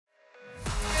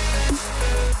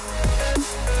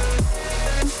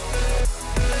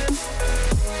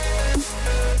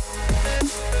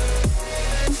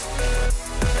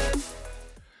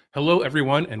Hello,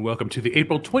 everyone, and welcome to the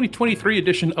April 2023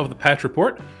 edition of the Patch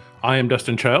Report. I am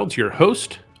Dustin Childs, your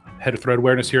host, Head of Threat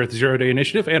Awareness here at the Zero Day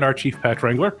Initiative, and our Chief Patch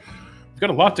Wrangler. We've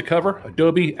got a lot to cover: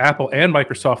 Adobe, Apple, and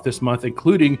Microsoft this month,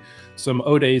 including some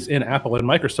O-Days in Apple and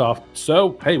Microsoft.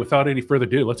 So, hey, without any further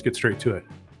ado, let's get straight to it.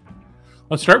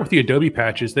 Let's start with the Adobe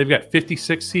patches. They've got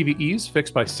 56 CVEs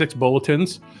fixed by 6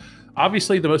 bulletins.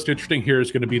 Obviously, the most interesting here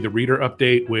is going to be the Reader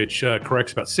update, which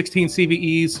corrects about 16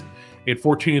 CVEs. And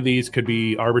 14 of these could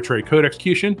be arbitrary code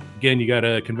execution. Again, you got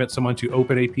to convince someone to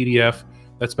open a PDF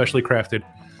that's specially crafted.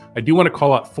 I do want to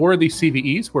call out 4 of these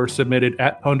CVEs were submitted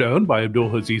at Pwn2Own by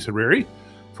Abdul Aziz Hariri,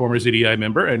 former ZDI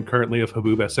member and currently of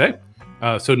Haboub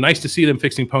SA. So nice to see them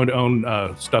fixing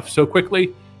Pwn2Own stuff so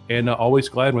quickly, and always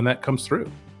glad when that comes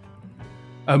through.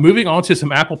 Moving on to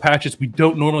some Apple patches. We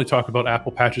don't normally talk about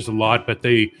Apple patches a lot, but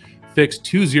they fixed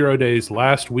 2 0 days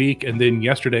last week and then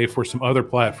yesterday for some other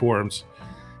platforms.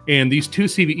 And these 2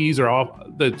 CVEs are all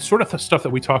the sort of stuff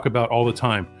that we talk about all the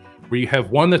time, where you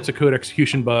have one that's a code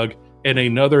execution bug and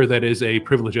another that is a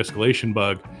privilege escalation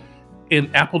bug.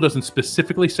 And Apple doesn't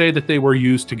specifically say that they were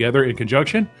used together in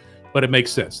conjunction, but it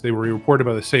makes sense. They were reported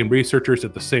by the same researchers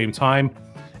at the same time.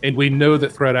 And we know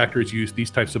that threat actors use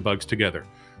these types of bugs together.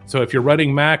 So if you're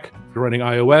running Mac, if you're running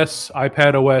iOS,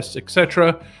 iPad OS,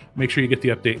 etc., make sure you get the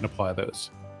update and apply those.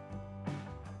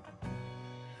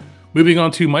 Moving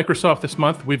on to Microsoft this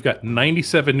month, we've got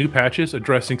 97 new patches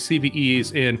addressing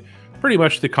CVEs in pretty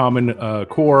much the common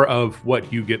core of what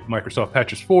you get Microsoft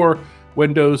patches for: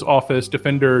 Windows, Office,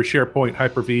 Defender, SharePoint,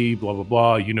 Hyper-V, blah, blah,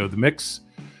 blah. You know the mix.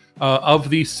 Of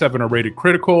these, 7 are rated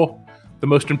critical. The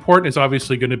most important is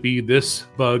obviously going to be this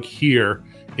bug here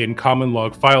in Common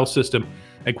Log File System.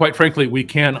 And quite frankly, we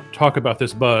can't talk about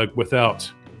this bug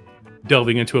without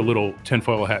delving into a little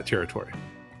tinfoil hat territory.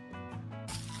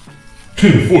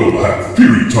 Tinfoil hat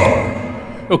theory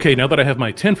time. Okay, now that I have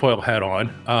my tinfoil hat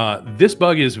on, this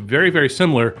bug is very, very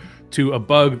similar to a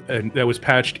bug that was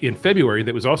patched in February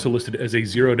that was also listed as a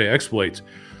 0-day exploit,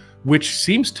 which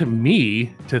seems to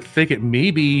me to think it may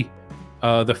be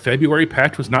the February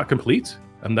patch was not complete,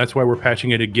 and that's why we're patching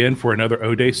it again for another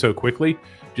O-Day so quickly,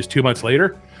 just 2 months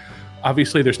later.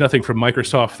 Obviously, there's nothing from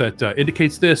Microsoft that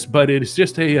indicates this, but it's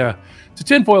just it's a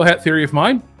tinfoil hat theory of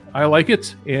mine. I like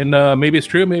it, and maybe it's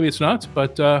true, maybe it's not,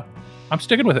 but I'm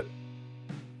sticking with it.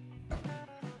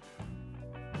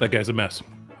 That guy's a mess.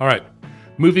 All right,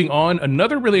 moving on.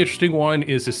 Another really interesting one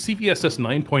is the CVSS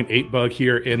 9.8 bug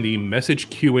here in the message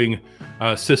queuing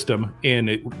system, and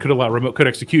it could allow remote code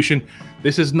execution.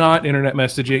 This is not internet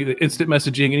messaging, instant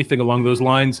messaging, anything along those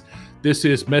lines. This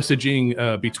is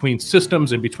messaging between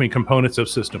systems and between components of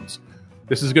systems.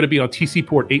 This is going to be on TC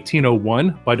port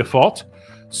 1801 by default.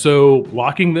 So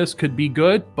blocking this could be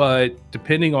good, but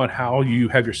depending on how you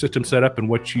have your system set up and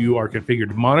what you are configured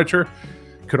to monitor,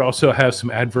 could also have some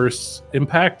adverse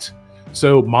impact.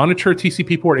 So monitor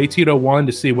TCP port 1801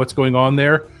 to see what's going on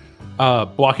there.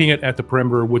 Blocking it at the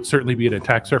perimeter would certainly be an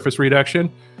attack surface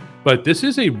reduction. But this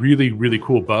is a really, really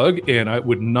cool bug, and it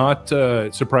would not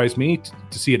surprise me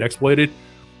to see it exploited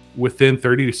within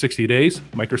 30 to 60 days.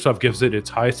 Microsoft gives it its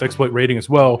highest exploit rating as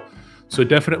well. So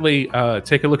definitely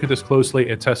take a look at this closely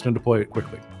and test and deploy it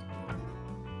quickly.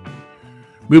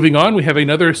 Moving on, we have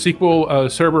another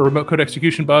SQL Server remote code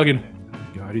execution bug, and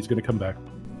God, he's going to come back.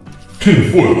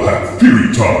 Tinfoil hat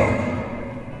theory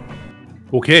time.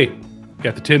 Okay,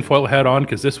 got the tinfoil hat on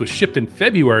because this was shipped in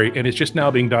February and it's just now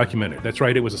being documented. That's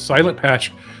right, it was a silent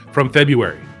patch from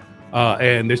February.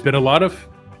 And there's been a lot of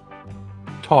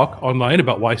talk online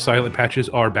about why silent patches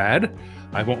are bad.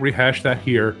 I won't rehash that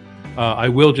here. I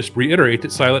will just reiterate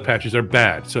that silent patches are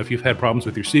bad. So if you've had problems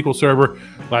with your SQL Server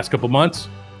last couple months,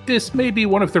 this may be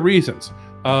one of the reasons.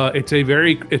 It's a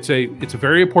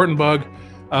very important bug.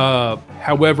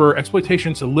 However,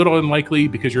 exploitation is a little unlikely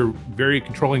because you're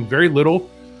controlling very little,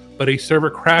 but a server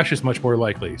crash is much more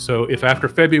likely. So if after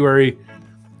February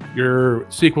your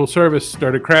SQL service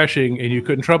started crashing and you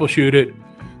couldn't troubleshoot it,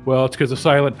 well, it's because of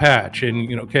silent patch.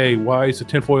 And okay, why is the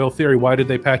tinfoil theory? Why did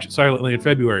they patch it silently in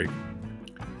February?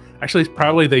 Actually, it's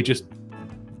probably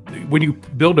when you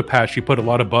build a patch, you put a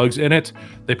lot of bugs in it.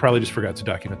 They probably just forgot to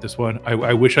document this one.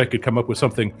 I wish I could come up with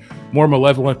something more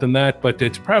malevolent than that, but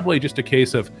it's probably just a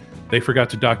case of they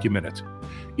forgot to document it.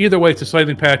 Either way, it's a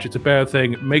silent patch. It's a bad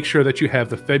thing. Make sure that you have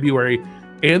the February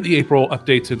and the April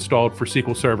updates installed for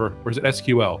SQL Server, or is it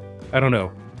SQL? I don't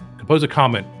know. Compose a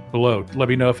comment below. Let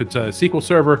me know if it's a SQL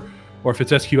Server or if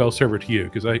it's SQL Server to you,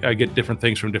 because I get different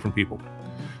things from different people.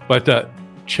 But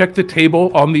check the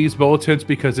table on these bulletins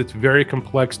because it's very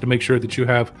complex to make sure that you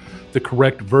have the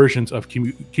correct versions of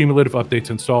cumulative updates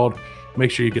installed.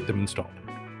 Make sure you get them installed.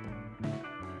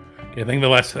 Okay, I think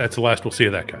that's the last we'll see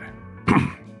of that guy.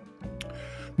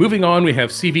 Moving on, we have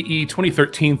CVE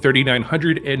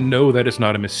 2013-3900, and no, that is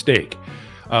not a mistake.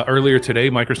 Earlier today,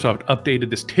 Microsoft updated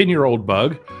this 10-year-old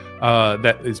bug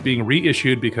that is being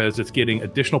reissued because it's getting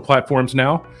additional platforms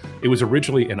now. It was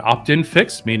originally an opt-in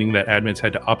fix, meaning that admins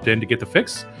had to opt in to get the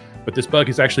fix, but this bug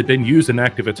has actually been used in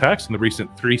active attacks in the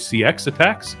recent 3CX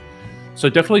attacks. So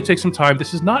definitely take some time.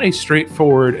 This is not a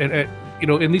straightforward, and you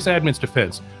know, in these admins'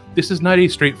 defense, this is not a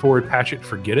straightforward patch it,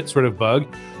 forget it sort of bug.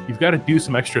 You've got to do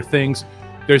some extra things.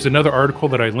 There's another article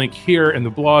that I link here in the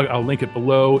blog. I'll link it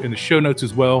below in the show notes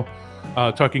as well,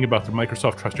 talking about the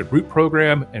Microsoft Trusted Root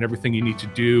program and everything you need to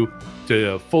do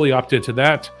to fully opt into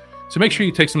that. So make sure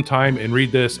you take some time and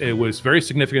read this. It was very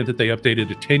significant that they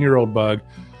updated a 10-year-old bug.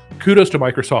 Kudos to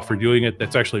Microsoft for doing it.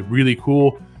 That's actually really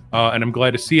cool, and I'm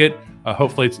glad to see it.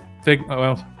 Hopefully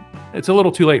it's a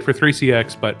little too late for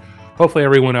 3CX, but hopefully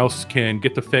everyone else can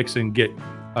get the fix and get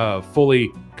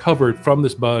fully covered from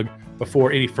this bug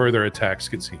before any further attacks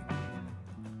get seen.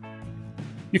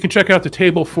 You can check out the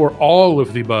table for all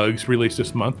of the bugs released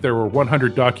this month. There were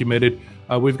 100 documented.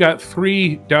 We've got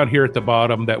 3 down here at the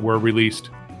bottom that were released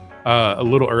a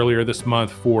little earlier this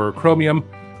month for Chromium.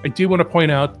 I do want to point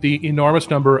out the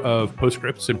enormous number of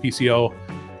PostScripts and PCL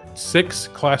 6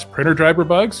 class printer driver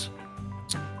bugs.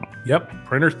 Yep,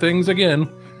 printer things again.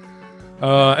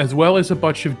 As well as a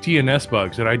bunch of DNS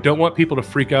bugs. And I don't want people to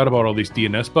freak out about all these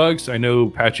DNS bugs. I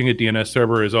know patching a DNS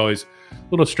server is always a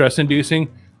little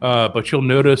stress-inducing, but you'll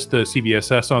notice the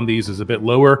CVSS on these is a bit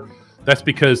lower. That's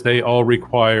because they all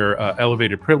require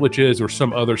elevated privileges or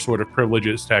some other sort of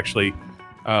privileges to actually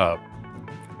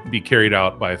be carried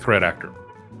out by a threat actor.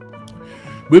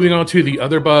 Moving on to the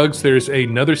other bugs, there's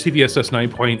another CVSS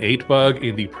 9.8 bug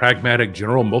in the Pragmatic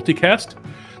General Multicast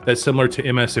that's similar to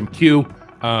MSMQ.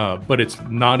 But it's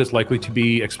not as likely to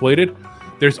be exploited.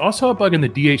 There's also a bug in the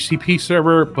DHCP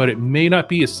server, but it may not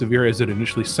be as severe as it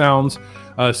initially sounds,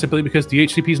 simply because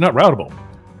DHCP is not routable.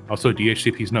 Also,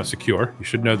 DHCP is not secure. You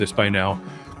should know this by now.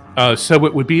 So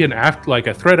it would be like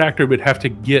a threat actor would have to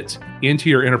get into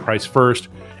your enterprise first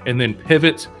and then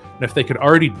pivot. And if they could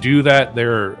already do that,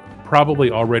 they're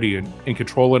probably already in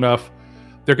control enough.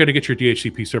 They're going to get your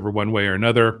DHCP server one way or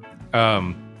another.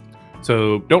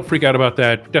 So don't freak out about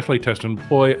that. Definitely test and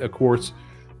deploy, of course,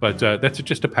 but that's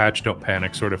just a patch, don't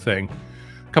panic sort of thing.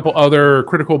 A couple other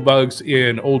critical bugs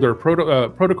in older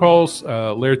protocols,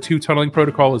 Layer 2 tunneling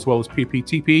protocol, as well as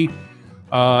PPTP,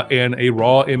 and a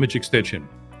raw image extension.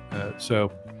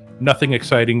 So nothing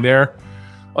exciting there.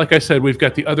 Like I said, we've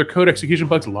got the other code execution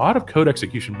bugs, a lot of code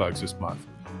execution bugs this month.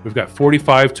 We've got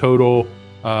 45 total,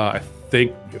 I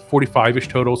think 45-ish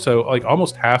total, so like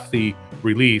almost half the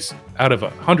release out of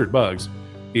 100 bugs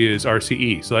is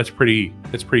RCE, so that's pretty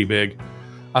big.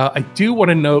 I do want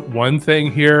to note one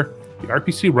thing here. The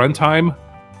RPC runtime,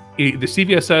 the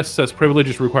CVSS says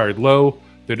privileges required low.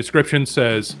 The description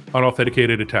says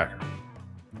unauthenticated attacker.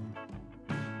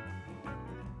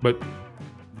 But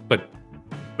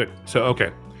so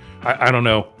okay, I don't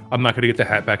know. I'm not going to get the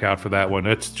hat back out for that one.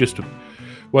 It's just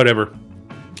whatever.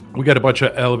 We got a bunch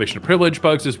of elevation of privilege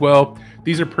bugs as well.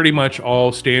 These are pretty much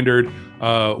all standard,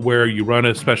 where you run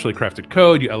a specially crafted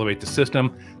code, you elevate the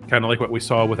system, kind of like what we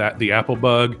saw with the Apple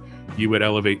bug. You would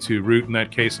elevate to root in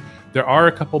that case. There are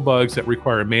a couple bugs that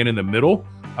require a man in the middle,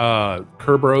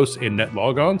 Kerberos and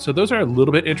NetLogon. So those are a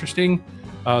little bit interesting.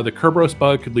 The Kerberos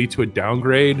bug could lead to a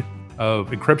downgrade of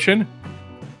encryption.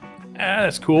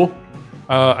 That's cool.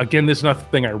 Again, this is not the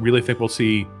thing I really think we'll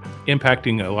see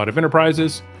impacting a lot of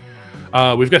enterprises.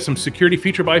 We've got some security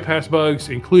feature bypass bugs,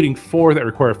 including 4 that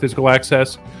require physical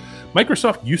access.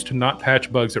 Microsoft used to not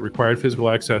patch bugs that required physical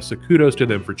access, so kudos to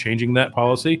them for changing that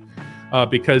policy,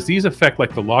 because these affect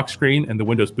like the lock screen and the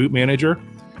Windows Boot Manager,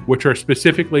 which are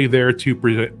specifically there to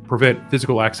prevent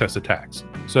physical access attacks.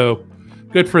 So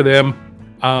good for them.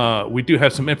 We do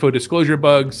have some info disclosure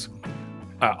bugs.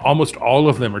 Almost all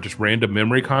of them are just random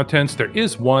memory contents. There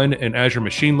is one in Azure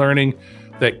Machine Learning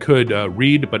that could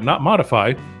read but not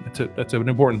modify. That's an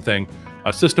important thing.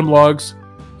 System logs,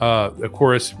 of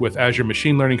course, with Azure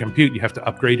Machine Learning Compute, you have to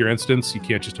upgrade your instance. You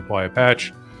can't just apply a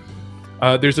patch.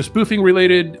 There's a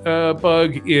spoofing-related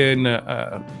bug in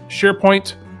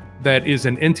SharePoint that is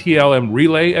an NTLM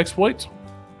relay exploit.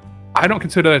 I don't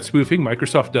consider that spoofing.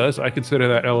 Microsoft does. I consider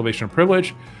that elevation of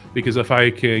privilege, because if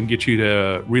I can get you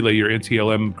to relay your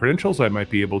NTLM credentials, I might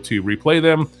be able to replay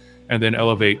them and then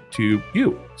elevate to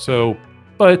you. So,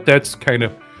 but that's kind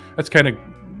of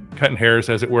cutting hairs,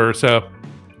 as it were. So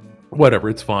whatever,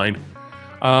 it's fine.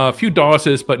 A few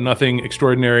DOSes, but nothing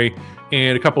extraordinary,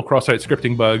 and a couple cross-site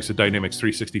scripting bugs at Dynamics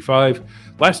 365.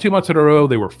 Last 2 months in a row,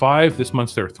 they were 5. This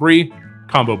month, there are 3.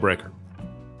 Combo breaker.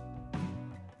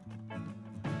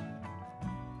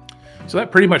 So that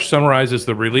pretty much summarizes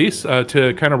the release.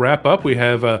 To kind of wrap up, we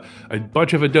have a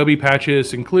bunch of Adobe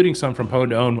patches, including some from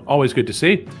Pwn. Always good to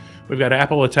see. We've got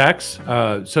Apple attacks,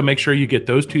 so make sure you get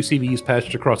those 2 CVEs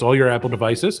patched across all your Apple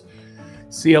devices.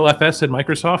 CLFS and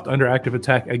Microsoft under active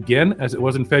attack again, as it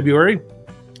was in February.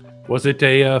 Was it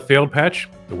a failed patch?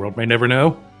 The world may never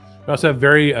know. We also have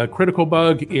very critical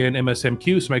bug in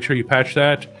MSMQ, so make sure you patch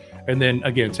that. And then,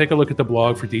 again, take a look at the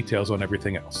blog for details on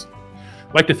everything else.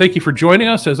 I'd like to thank you for joining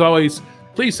us. As always,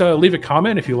 please leave a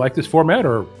comment if you like this format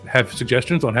or have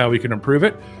suggestions on how we can improve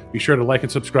it. Be sure to like and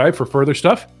subscribe for further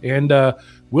stuff. And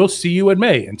we'll see you in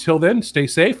May. Until then, stay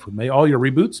safe. May all your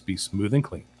reboots be smooth and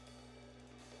clean.